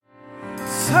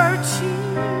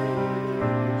searching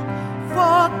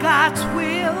for God's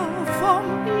will for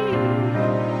me.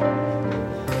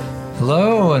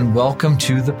 Hello and welcome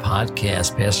to the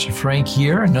podcast. Pastor Frank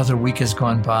here. Another week has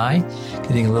gone by,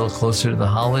 getting a little closer to the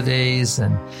holidays,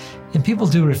 and people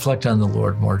do reflect on the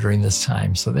Lord more during this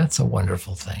time, so that's a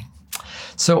wonderful thing.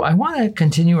 So I want to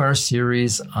continue our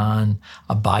series on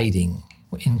abiding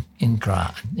in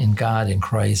God, in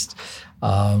Christ,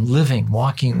 living,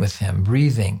 walking with Him,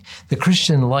 breathing, the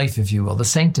Christian life, if you will, the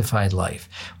sanctified life.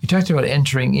 We talked about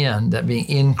entering in, that being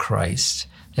in Christ.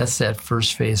 That's that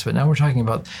first phase. But now we're talking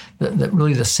about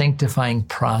really the sanctifying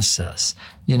process.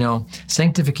 You know,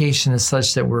 sanctification is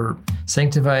such that we're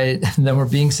sanctified, and then we're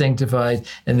being sanctified,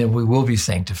 and then we will be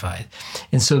sanctified.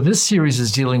 And so this series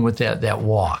is dealing with that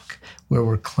walk, where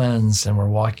we're cleansed and we're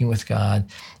walking with God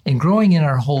and growing in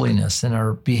our holiness and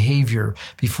our behavior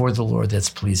before the Lord that's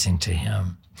pleasing to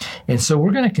Him. And so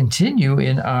we're going to continue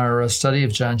in our study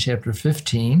of John chapter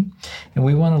 15, and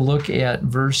we want to look at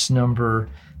verse number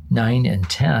 9 and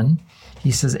 10.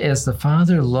 He says, "As the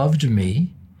Father loved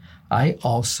me, I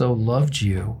also loved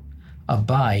you.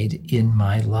 Abide in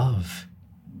my love.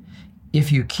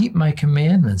 If you keep my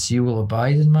commandments, you will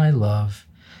abide in my love,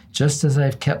 just as I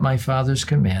have kept my Father's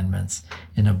commandments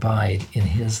and abide in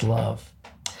His love."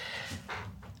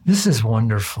 This is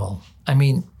wonderful. I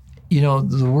mean, you know,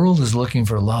 the world is looking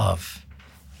for love.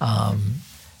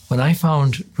 When I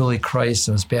found really Christ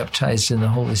and was baptized in the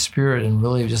Holy Spirit and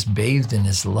really just bathed in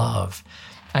His love,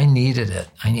 I needed it.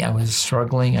 I was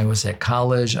struggling. I was at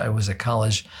college. I was a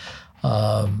college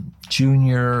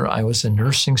junior. I was a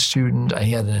nursing student. I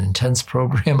had an intense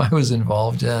program I was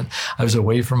involved in. I was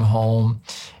away from home,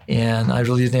 and I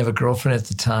really didn't have a girlfriend at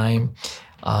the time.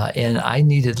 And I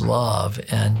needed love,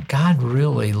 and God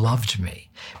really loved me.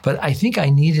 But I think I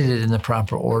needed it in the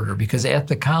proper order, because at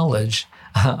the college,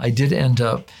 I did end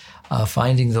up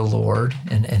finding the Lord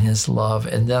and His love.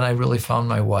 And then I really found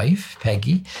my wife,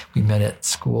 Peggy. We met at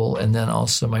school. And then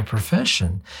also my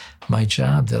profession, my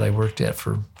job that I worked at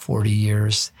for 40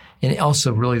 years. And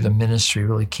also really the ministry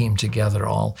really came together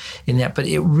all in that. But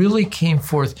it really came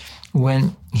forth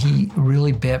when He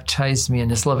really baptized me in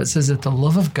His love. It says that the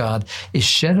love of God is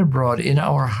shed abroad in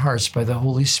our hearts by the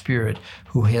Holy Spirit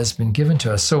who has been given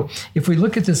to us. So if we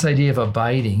look at this idea of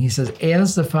abiding, He says,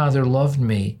 "As the Father loved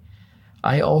me,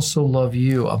 I also love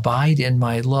you. Abide in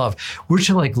my love." We're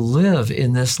to live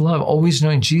in this love, always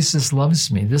knowing Jesus loves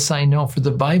me. This I know, for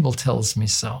the Bible tells me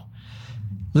so.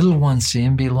 Little ones to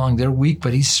Him belong. They're weak,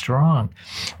 but He's strong.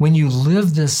 When you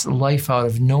live this life out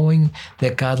of knowing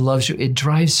that God loves you, it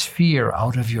drives fear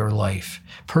out of your life.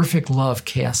 Perfect love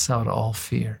casts out all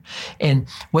fear. And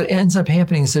what ends up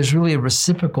happening is there's really a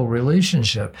reciprocal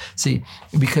relationship. See,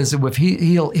 because if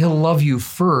He'll love you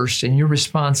first, and your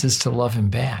response is to love Him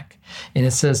back. And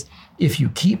it says, "If you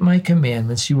keep my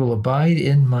commandments, you will abide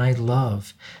in my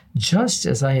love, just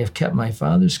as I have kept my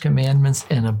Father's commandments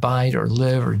and abide or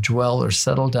live or dwell or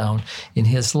settle down in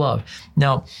His love."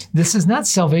 Now, this is not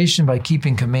salvation by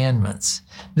keeping commandments.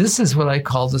 This is what I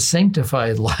call the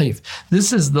sanctified life.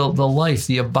 This is the life,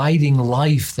 the abiding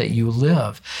life that you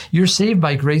live. You're saved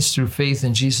by grace through faith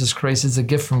in Jesus Christ. It's a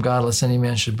gift from God, lest any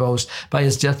man should boast, by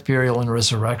His death, burial, and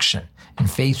resurrection, and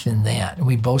faith in that. And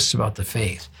we boast about the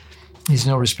faith. He's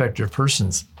no respecter of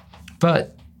persons.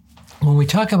 But when we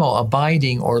talk about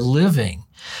abiding or living,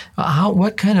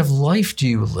 what kind of life do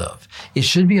you live? It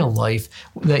should be a life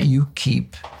that you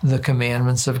keep the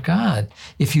commandments of God.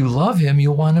 If you love Him,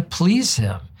 you'll want to please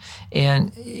Him.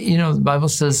 And, you know, the Bible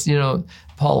says, you know,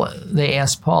 they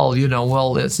asked Paul, you know,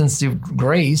 well, since you have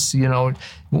grace, you know,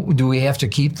 do we have to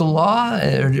keep the law?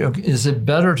 Or is it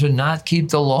better to not keep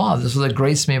the law? This is what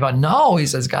grace may about. No, he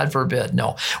says, God forbid.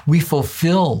 No, we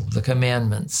fulfill the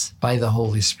commandments by the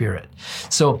Holy Spirit.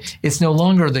 So it's no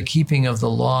longer the keeping of the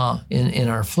law in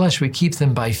our flesh. We keep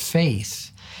them by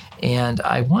faith. And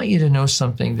I want you to know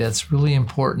something that's really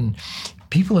important.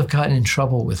 People have gotten in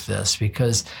trouble with this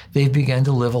because they've begun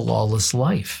to live a lawless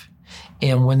life.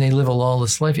 And when they live a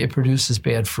lawless life, it produces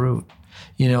bad fruit.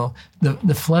 You know,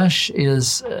 the flesh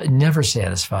is never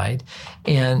satisfied.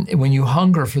 And when you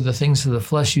hunger for the things of the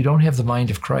flesh, you don't have the mind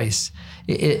of Christ.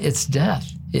 It's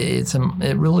death.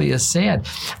 It really is sad.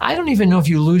 I don't even know if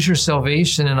you lose your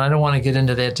salvation, and I don't want to get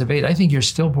into that debate. I think you're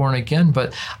still born again,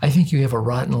 but I think you have a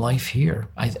rotten life here.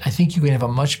 I think you can have a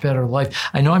much better life.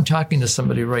 I know I'm talking to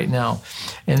somebody right now,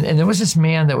 and there was this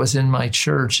man that was in my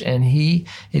church, and he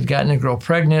had gotten a girl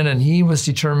pregnant, and he was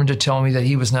determined to tell me that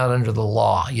he was not under the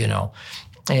law, you know.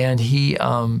 And he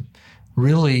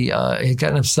really had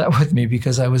gotten upset with me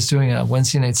because I was doing a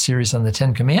Wednesday night series on the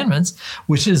Ten Commandments,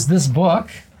 which is this book.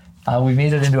 We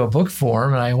made it into a book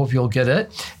form, and I hope you'll get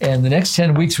it. And the next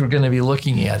 10 weeks, we're going to be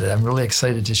looking at it. I'm really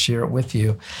excited to share it with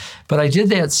you. But I did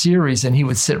that series, and he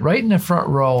would sit right in the front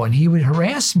row, and he would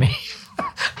harass me.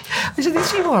 I said,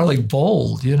 these people are like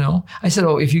bold, you know. I said,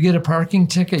 oh, if you get a parking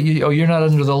ticket, you're not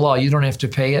under the law. You don't have to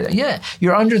pay it. Yeah,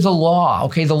 you're under the law.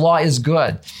 Okay, the law is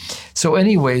good. So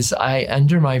anyways,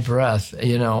 under my breath,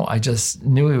 you know, I just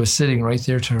knew he was sitting right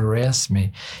there to harass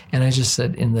me. And I just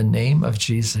said, in the name of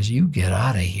Jesus, you get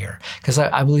out of here. Because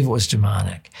I believe it was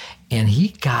demonic. And he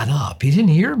got up. He didn't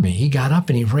hear me. He got up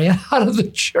and he ran out of the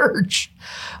church.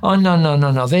 Oh, no.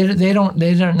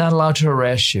 They're not allowed to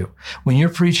harass you. When you're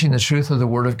preaching the truth of the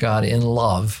Word of God in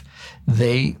love,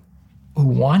 they who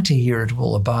want to hear it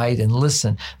will abide and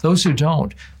listen. Those who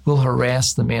don't will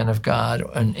harass the man of God,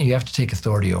 and you have to take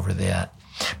authority over that.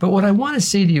 But what I want to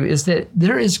say to you is that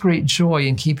there is great joy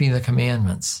in keeping the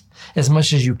commandments as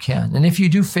much as you can. And if you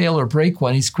do fail or break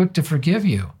one, he's quick to forgive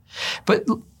you. But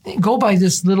go by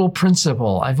this little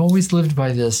principle. I've always lived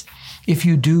by this. If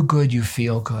you do good, you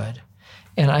feel good.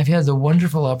 And I've had the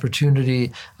wonderful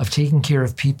opportunity of taking care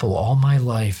of people all my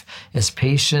life as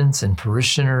patients and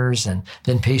parishioners, and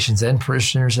then patients and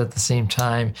parishioners at the same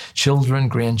time, children,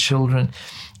 grandchildren.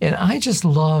 And I just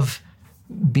love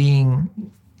being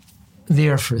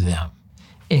there for them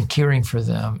and caring for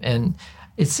them. And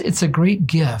it's a great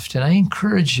gift. And I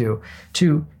encourage you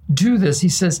to do this. He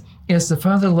says, as the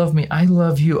Father loved me, I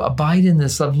love you. Abide in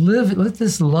this love. Let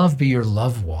this love be your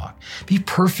love walk. Be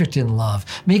perfect in love.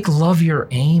 Make love your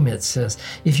aim, it says.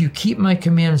 If you keep my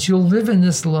commandments, you'll live in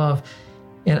this love.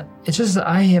 And it's just that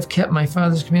I have kept my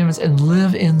Father's commandments and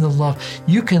live in the love.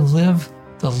 You can live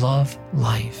the love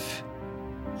life.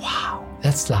 Wow,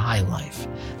 that's the high life.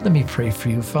 Let me pray for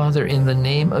you, Father, in the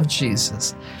name of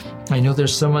Jesus. I know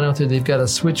there's someone out there, they've got to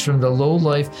switch from the low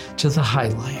life to the high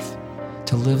life,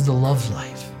 to live the love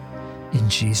life. In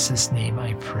Jesus' name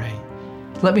I pray.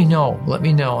 Let me know,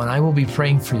 and I will be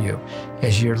praying for you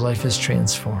as your life is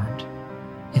transformed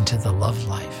into the love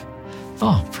life.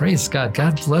 Oh, praise God.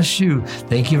 God bless you.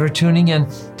 Thank you for tuning in.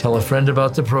 Tell a friend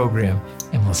about the program,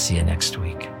 and we'll see you next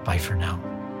week. Bye for now.